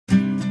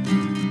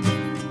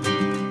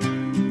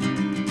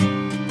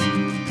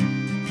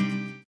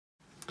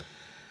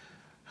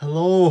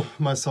Hello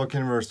my soccer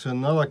universe, to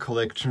another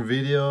collection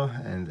video,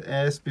 and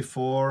as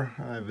before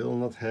I will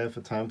not have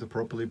a time to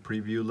properly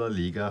preview La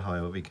Liga.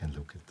 However, we can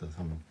look at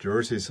some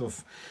jerseys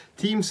of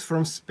teams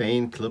from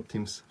Spain, club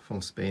teams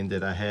from Spain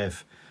that I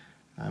have.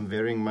 I'm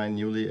wearing my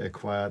newly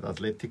acquired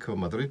Atletico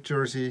Madrid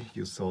jersey.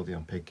 You saw the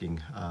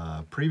unpacking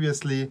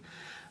previously,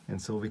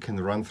 and so we can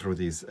run through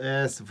this.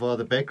 As for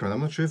the background,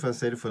 I'm not sure if I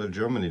said it for the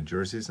Germany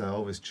jerseys. I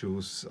always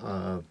choose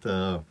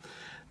the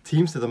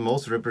teams that are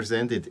most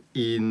represented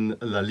in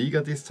La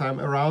Liga this time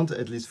around,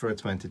 at least for a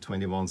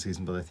 2021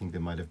 season, but I think there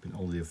might have been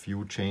only a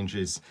few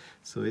changes.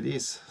 So it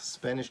is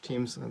Spanish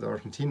teams and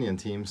Argentinian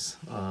teams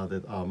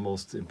that are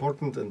most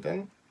important, and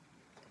then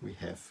we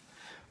have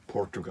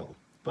Portugal.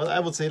 But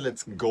I would say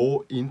let's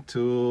go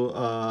into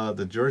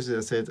the jerseys. I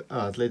said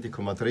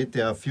Atletico Madrid.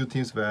 There are a few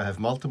teams where I have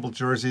multiple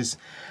jerseys,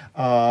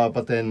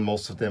 but then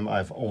most of them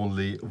I've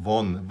only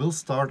one. We'll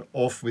start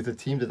off with a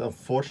team that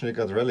unfortunately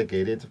got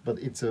relegated, but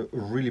it's a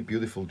really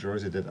beautiful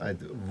jersey that I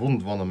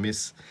wouldn't want to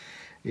miss.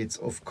 It's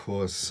of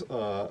course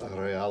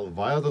Real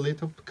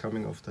Valladolid,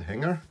 coming off the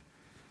hanger.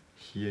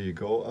 Here you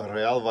go,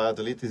 Real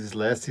Valladolid. This is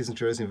last season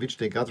jersey in which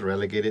they got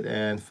relegated,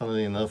 and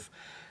funnily enough,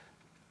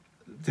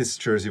 this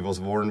jersey was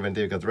worn when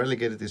they got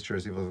relegated. This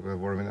jersey was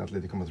worn when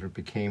Atletico Madrid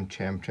became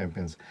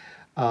champions.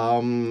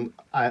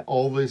 I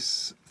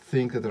always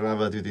think that Real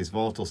Madrid is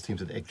one of those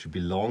teams that actually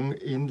belong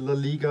in La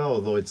Liga,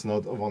 although it's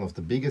not one of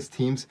the biggest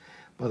teams.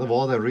 But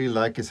what I really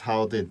like is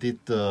how they did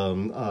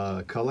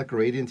the color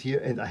gradient here,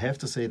 and I have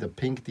to say the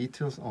pink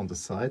details on the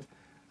side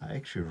are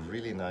actually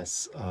really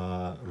nice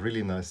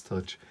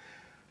touch.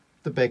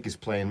 The back is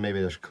plain.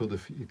 Maybe I could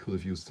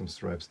have used some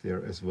stripes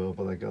there as well,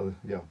 but I got,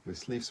 yeah, with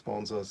sleeve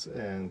sponsors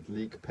and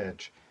league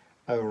patch,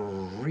 a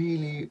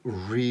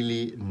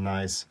really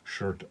nice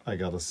shirt, I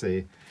gotta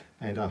say,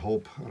 and I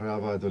hope Real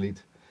Valladolid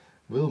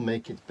will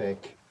make it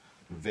back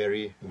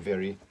very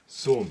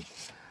soon.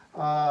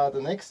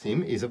 The next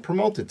team is a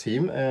promoted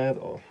team, and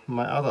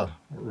my other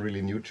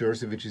really new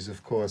jersey, which is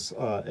of course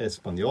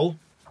Espanyol,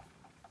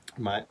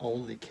 my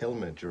only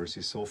Kelme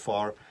jersey so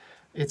far.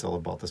 It's all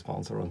about the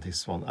sponsor on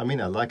this one. I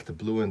mean, I like the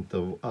blue and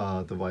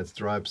the white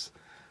stripes,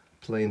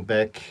 plain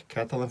back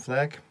Catalan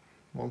flag.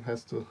 I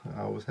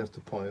always have to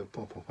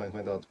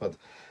point out, but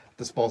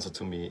the sponsor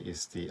to me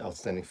is the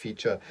outstanding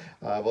feature.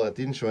 What I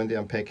didn't show in the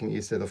unpacking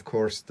is that, of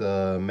course,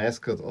 the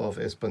mascot of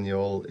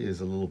Espanyol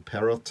is a little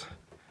parrot,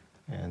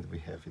 and we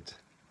have it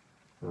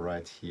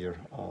right here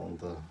on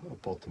the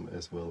bottom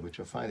as well, which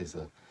I find is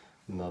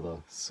another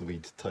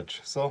sweet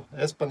touch. So,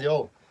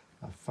 Espanyol.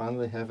 I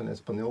finally have an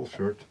Espanyol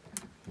shirt,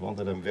 one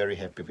that I'm very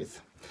happy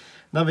with.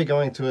 Now we're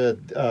going to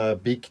a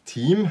big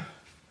team.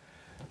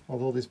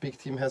 Although this big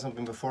team hasn't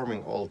been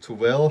performing all too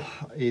well,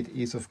 it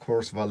is of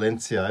course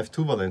Valencia. I have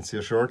two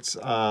Valencia shirts.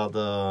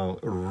 The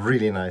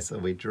really nice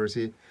away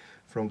jersey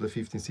from the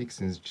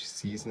 15-16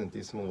 season, and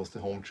this one was the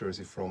home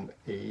jersey from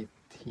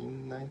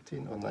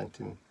 18-19 or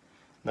 19-20.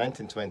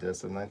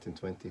 That's the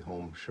 1920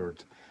 home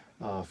shirt.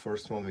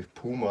 First one with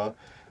Puma.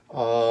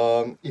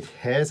 It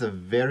has a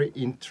very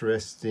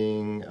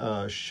interesting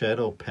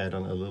shadow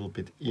pattern a little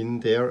bit in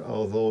there,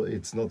 although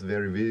it's not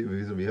very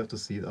visible. We have to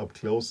see it up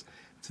close.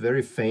 It's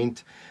very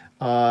faint.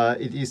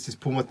 It is this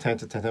Puma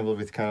temple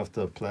with kind of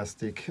the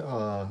plastic,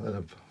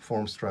 the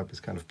form strap is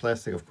kind of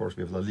plastic. Of course,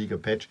 we have La Liga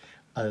patch.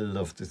 I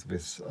love this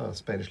with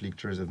Spanish league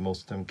jerseys.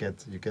 Most of them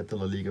you get the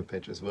La Liga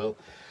patch as well.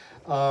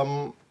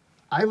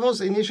 I was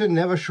initially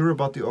never sure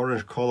about the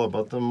orange color,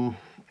 but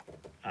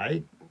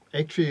I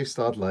actually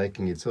start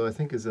liking it. So I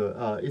think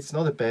it's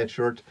not a bad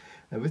shirt,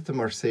 and with the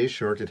Marseille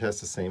shirt it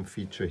has the same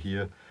feature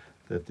here,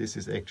 that this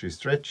is actually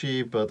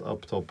stretchy, but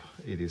up top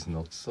it is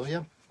not. So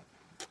yeah,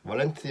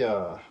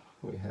 Valencia,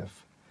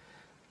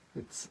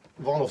 it's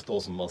one of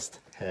those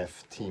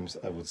must-have teams,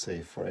 I would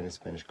say, for any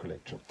Spanish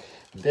collection.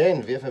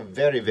 Then we have a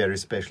very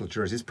special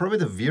jersey. It's probably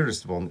the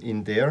weirdest one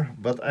in there,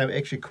 but I'm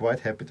actually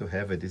quite happy to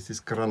have it. This is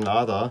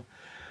Granada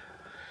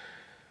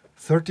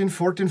 13,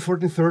 14,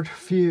 14,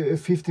 13,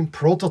 15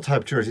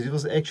 prototype jersey. It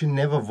was actually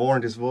never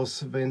worn. This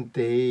was when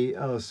they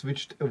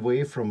switched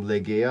away from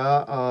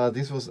Legea.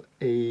 This was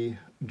a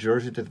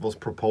jersey that was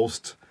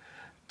proposed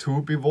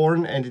to be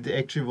worn, and it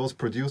actually was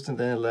produced, and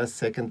then last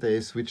second they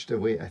switched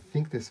away. I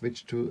think they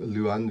switched to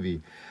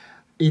Luanvi.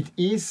 It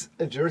is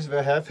a jersey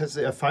where I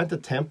find the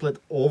template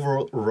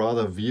overall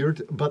rather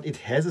weird, but it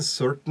has a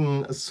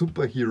certain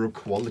superhero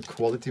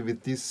quality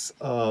with this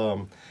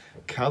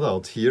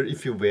cutout here.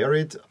 If you wear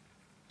it,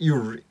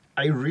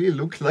 I really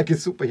look like a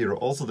superhero.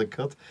 Also the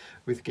cut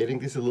with getting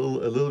this a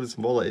little bit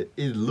smaller,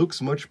 it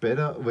looks much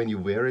better when you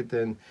wear it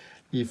than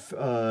if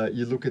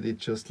you look at it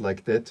just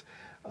like that.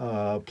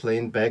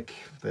 Plain back,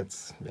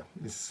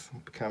 is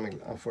becoming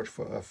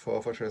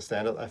unfortunately a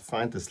standard. I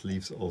find the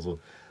sleeves also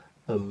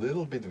a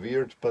little bit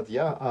weird, but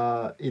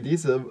yeah,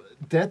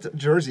 that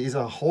jersey is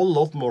a whole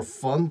lot more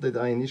fun than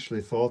I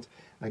initially thought.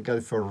 I got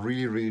it for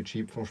really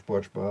cheap from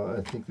Sportspar.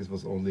 I think this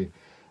was only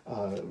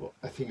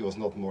I think it was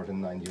not more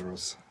than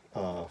 €9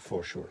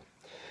 for sure.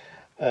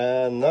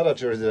 Another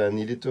jersey that I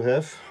needed to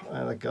have,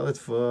 and I got it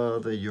for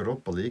the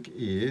Europa League,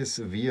 is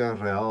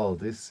Villarreal.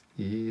 This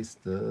is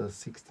the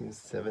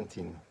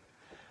 16-17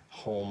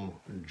 home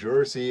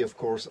jersey, of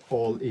course,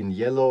 all in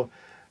yellow.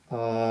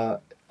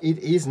 It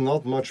is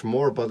not much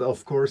more, but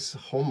of course,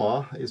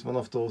 Homa is one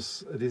of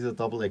those. This is a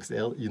double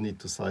XL. You need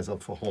to size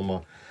up for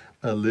Homa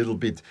a little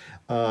bit.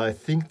 I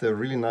think the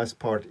really nice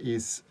part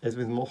is, as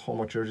with most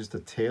Homa jerseys, the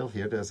tail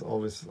here. There's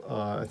always,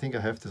 I think I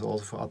have this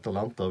also for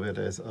Atalanta, where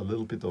there's a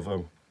little bit of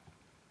a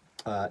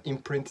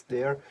imprint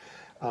there.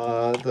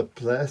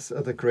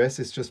 The crest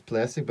is just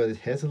plastic, but it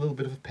has a little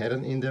bit of a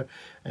pattern in there.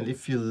 And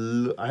if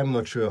you, I'm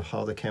not sure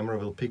how the camera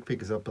will pick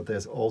this up, but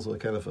there's also a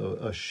kind of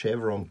a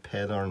chevron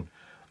pattern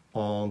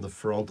on the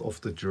front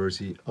of the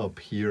jersey up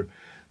here,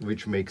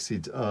 which makes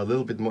it a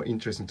little bit more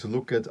interesting to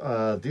look at.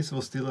 This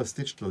was still a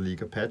stitched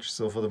LaLiga patch,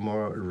 so for the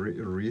more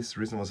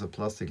reason was a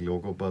plastic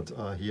logo, but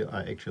here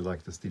I actually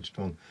like the stitched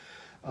one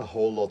a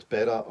whole lot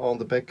better. On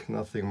the back,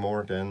 nothing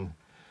more than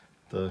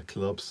the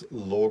club's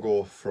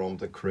logo from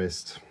the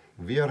crest.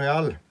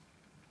 Villarreal,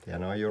 they are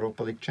now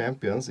Europa League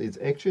champions. It's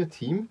actually a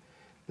team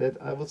that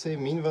I would say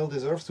meanwhile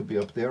deserves to be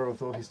up there,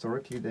 although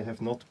historically they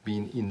have not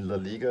been in La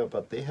Liga,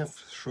 but they have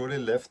surely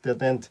left their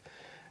dent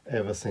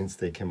ever since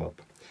they came up.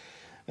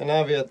 And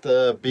now we had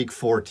the big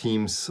four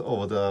teams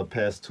over the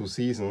past 2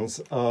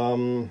 seasons.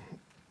 When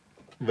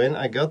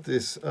I got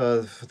this,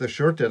 the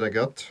shirt that I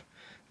got,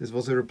 this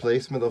was a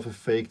replacement of a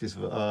fake, this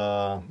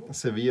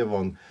Sevilla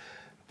one.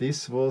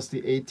 This was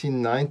the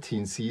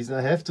 18-19 season.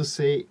 I have to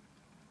say,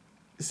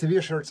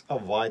 Sevilla shirts are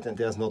white and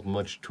there's not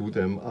much to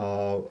them.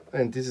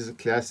 And this is a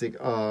classic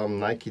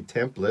Nike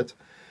template.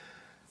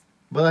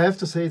 But I have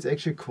to say it's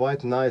actually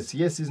quite nice.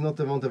 Yes, it's not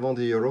the one that won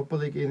the Europa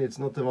League in. It's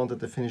not the one that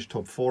they finished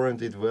top 4 and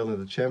did well in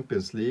the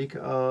Champions League.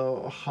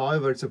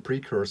 However, it's a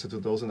precursor to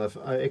those, and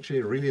I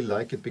actually really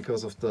like it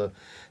because of the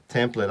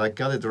template. I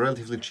got it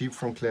relatively cheap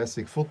from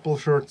Classic Football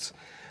Shirts.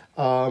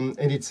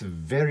 And it's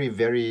very,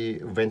 very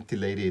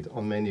ventilated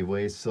on many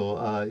ways.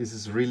 So this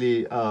is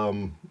really,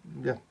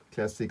 yeah,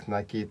 classic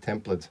Nike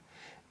template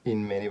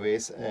in many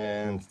ways.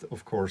 And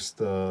of course,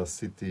 the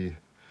city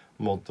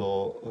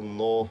motto,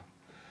 no,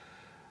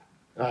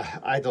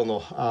 I don't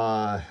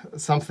know,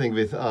 something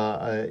with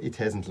it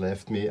hasn't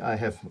left me. I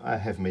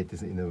have made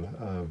this in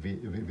a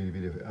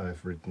video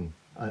I've written.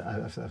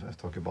 I've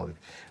talked about it.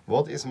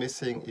 What is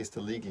missing is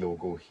the league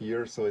logo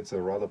here. So it's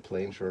a rather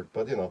plain shirt,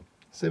 but you know,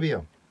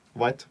 Sevilla.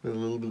 White with a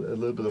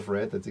little bit of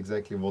red. That's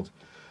exactly what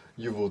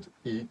you would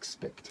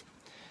expect.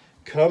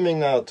 Coming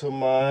now to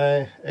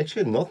my,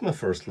 actually not my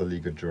first La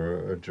Liga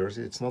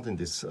jersey. It's not in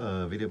this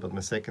video, but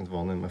my second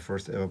one and my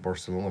first ever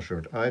Barcelona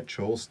shirt. I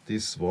chose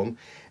this one.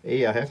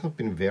 A, I have not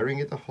been wearing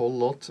it a whole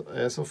lot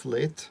as of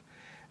late.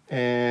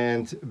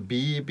 And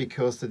B,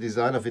 because the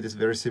design of it is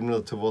very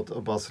similar to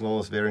what Barcelona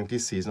is wearing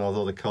this season,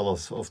 although the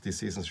colors of this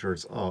season's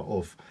shirts are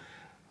off.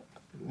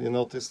 You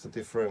notice the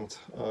different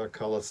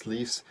colored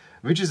sleeves,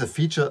 which is a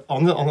feature,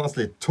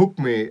 honestly, it took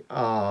me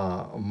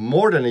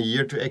more than a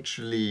year to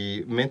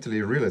actually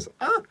mentally realize,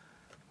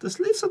 the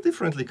sleeves are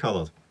differently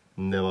colored.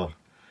 Never.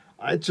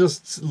 I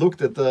just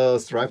looked at the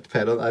striped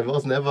pattern. I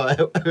was never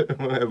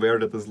aware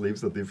that the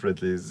sleeves are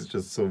differently. It's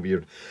just so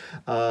weird.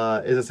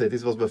 As I said,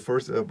 this was my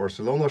first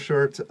Barcelona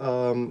shirt.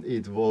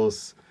 It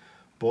was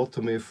bought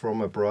to me from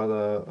my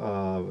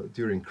brother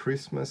during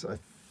Christmas.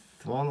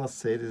 I want to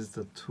say this is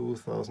the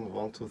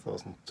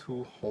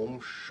 2001-2002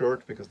 home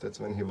shirt, because that's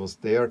when he was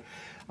there,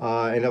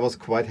 and I was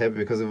quite happy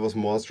because it was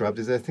more striped.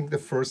 This is, I think, the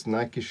first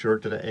Nike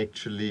shirt that I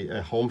actually,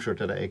 a home shirt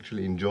that I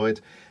actually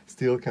enjoyed.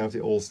 Still kind of the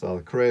old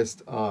style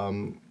crest,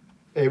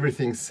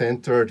 everything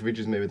centered, which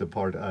is maybe the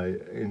part I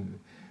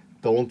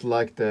don't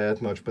like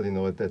that much, but you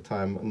know, at that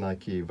time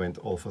Nike went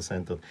all for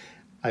centered.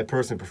 I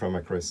personally prefer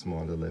my crests more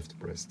on the left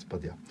breast,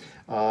 but yeah.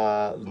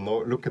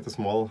 No, look at the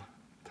small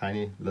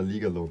tiny La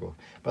Liga logo.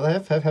 But I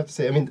have to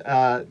say, I mean,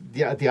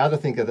 the other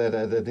thing that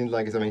I didn't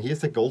like is, I mean, here's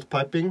the gold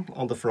piping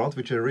on the front,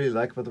 which I really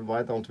like, but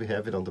why don't we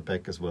have it on the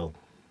back as well?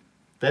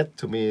 That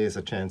to me is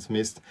a chance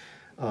missed.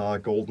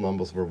 Gold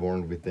numbers were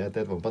worn with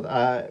that one. But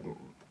I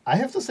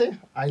have to say,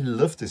 I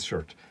love this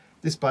shirt.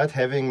 Despite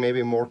having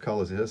maybe more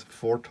colors. It has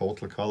 4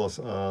 total colors.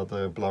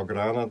 The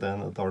Blaugrana, then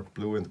a dark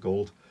blue and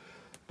gold.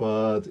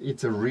 But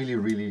it's a really,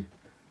 really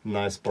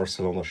nice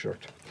Barcelona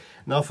shirt.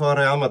 Now for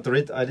Real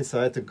Madrid, I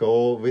decided to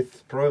go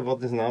with probably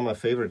what is now my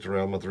favorite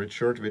Real Madrid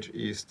shirt, which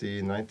is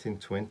the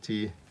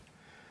 1920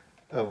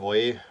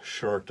 away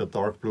shirt, the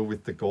dark blue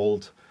with the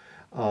gold.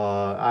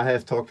 I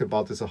have talked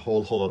about this a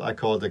whole lot. I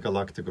call it the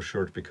Galactico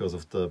shirt because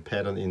of the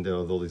pattern in there,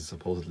 although it's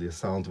supposedly a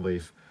sound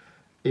wave.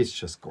 It's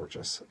just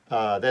gorgeous.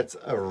 That's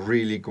a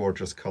really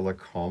gorgeous color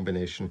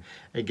combination.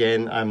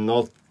 Again, I'm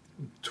not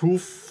too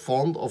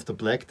fond of the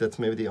black. That's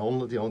maybe the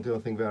only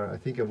thing where I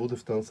think I would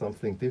have done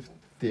something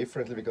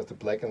differently, because the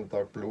black and the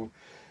dark blue,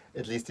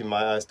 at least in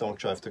my eyes, don't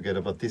jive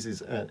together. But this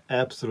is an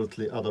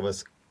absolutely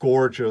otherwise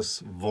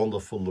gorgeous,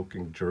 wonderful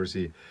looking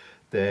jersey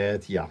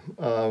that, yeah,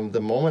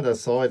 the moment I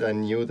saw it, I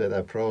knew that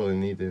I probably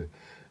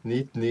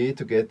need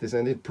to get this,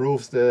 and it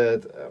proves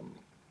that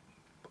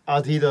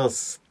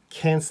Adidas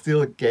can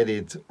still get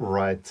it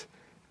right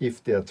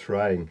if they're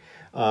trying.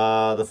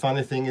 The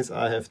funny thing is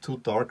I have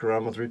 2 dark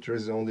Real Madrid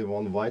jerseys, only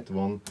 1 white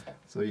one,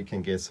 so you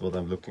can guess what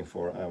I'm looking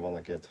for. I want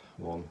to get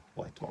 1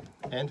 white one.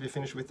 And we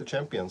finish with the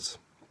champions.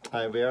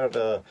 I wear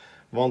the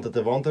one that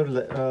I won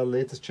the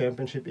latest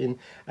championship in.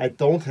 I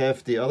don't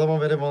have the other one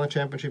where I won a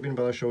championship in,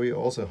 but I'll show you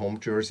also a home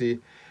jersey.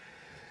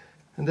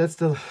 And that's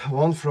the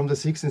one from the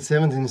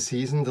 16-17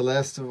 season, the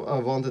last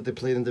one that they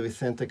played in the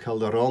Vicente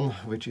Calderon,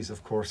 which is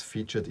of course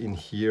featured in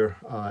here.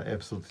 I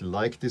absolutely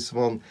like this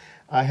one.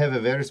 I have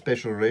a very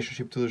special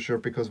relationship to the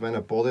shirt because when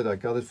I bought it, I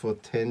got it for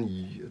 10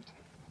 years.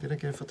 Did I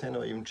get it for 10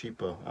 or even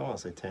cheaper? I want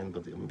to say 10,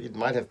 but it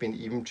might have been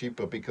even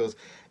cheaper because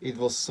it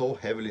was so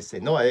heavily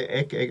stained. No,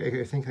 I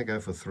think I got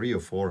it for 3 or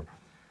 4.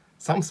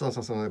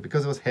 Something,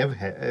 because it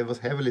was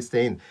heavily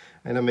stained,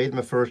 and I made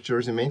my first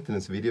jersey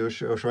maintenance video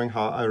showing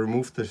how I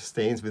removed the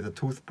stains with a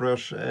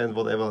toothbrush and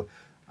whatever.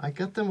 I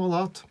got them all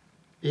out.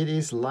 It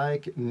is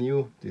like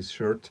new, this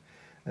shirt,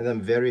 and I'm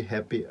very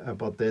happy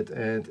about that.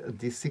 And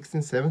these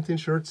 16-17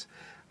 shirts,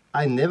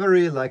 I never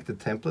really liked the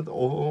template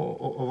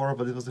overall,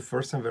 but it was the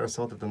first time where I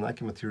saw that the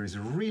Nike material is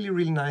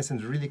really nice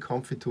and really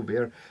comfy to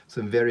wear,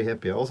 so I'm very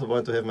happy. I also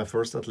wanted to have my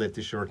first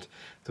athletic shirt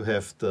to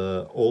have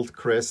the old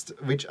crest,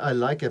 which I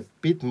like a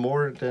bit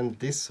more than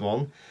this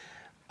one.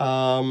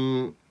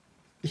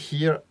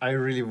 Here I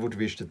really would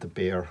wish that the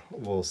bear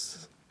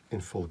was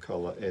in full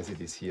color as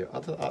it is here.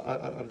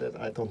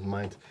 I don't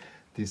mind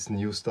this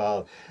new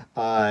style.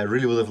 I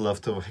really would have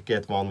loved to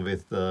get one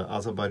with the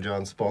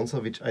Azerbaijan sponsor,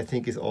 which I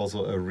think is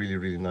also a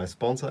really nice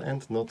sponsor,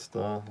 and not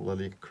the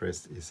LaLiga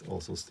crest is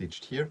also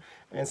stitched here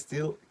and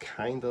still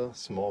kinda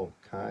small,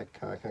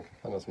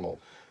 kinda small.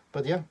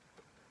 But yeah,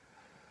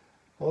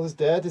 other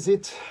than that is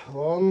it.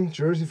 One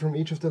jersey from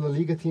each of the La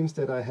Liga teams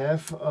that I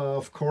have.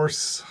 Of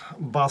course,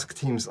 Basque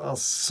teams are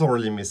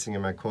sorely missing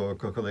in my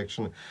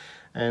collection.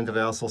 And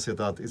Real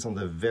Sociedad is on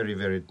the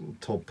very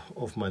top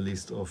of my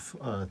list of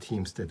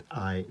teams that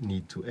I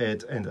need to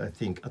add. And I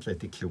think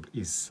Athletic Club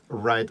is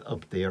right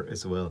up there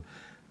as well.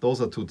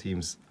 Those are 2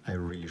 teams I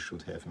really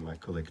should have in my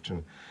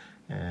collection.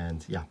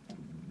 And yeah,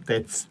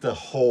 that's the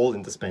hole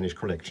in the Spanish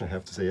collection, I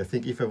have to say. I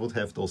think if I would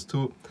have those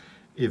 2,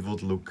 it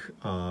would look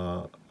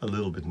a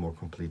little bit more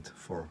complete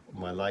for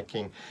my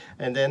liking.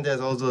 And then there's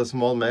also a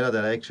small matter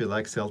that I actually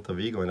like Celta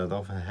Vigo, and I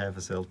don't have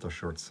a Celta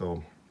shirt,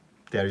 so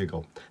there you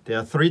go. There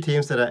are 3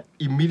 teams that I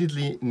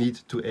immediately need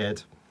to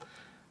add.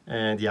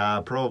 And yeah,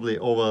 probably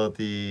over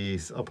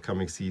this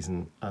upcoming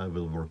season, I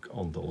will work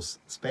on those.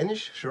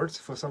 Spanish shirts,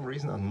 for some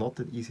reason, are not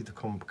that easy to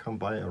come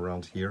by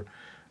around here,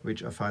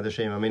 which I find a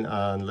shame. I mean,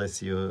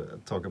 unless you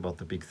talk about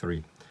the big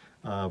 3.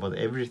 But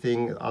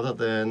everything other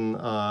than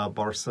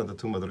Barca and the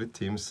 2 Madrid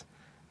teams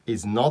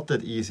is not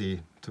that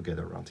easy to get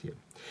around here.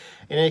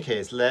 In any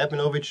case, let me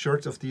know which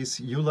shirts of these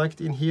you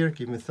liked in here.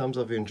 Give me a thumbs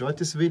up if you enjoyed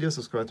this video.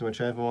 Subscribe to my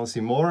channel if you want to see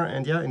more.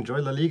 And yeah,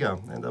 enjoy La Liga.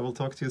 And I will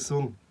talk to you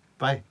soon.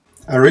 Bye.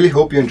 I really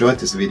hope you enjoyed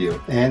this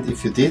video. And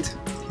if you did,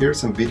 here are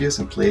some videos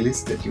and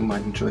playlists that you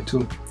might enjoy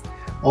too.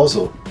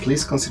 Also,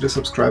 please consider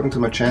subscribing to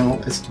my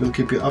channel, as it will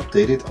keep you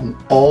updated on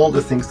all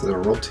the things that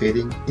are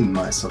rotating in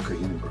my soccer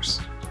universe.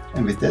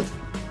 And with that,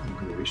 I'm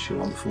going to wish you a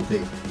wonderful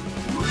day.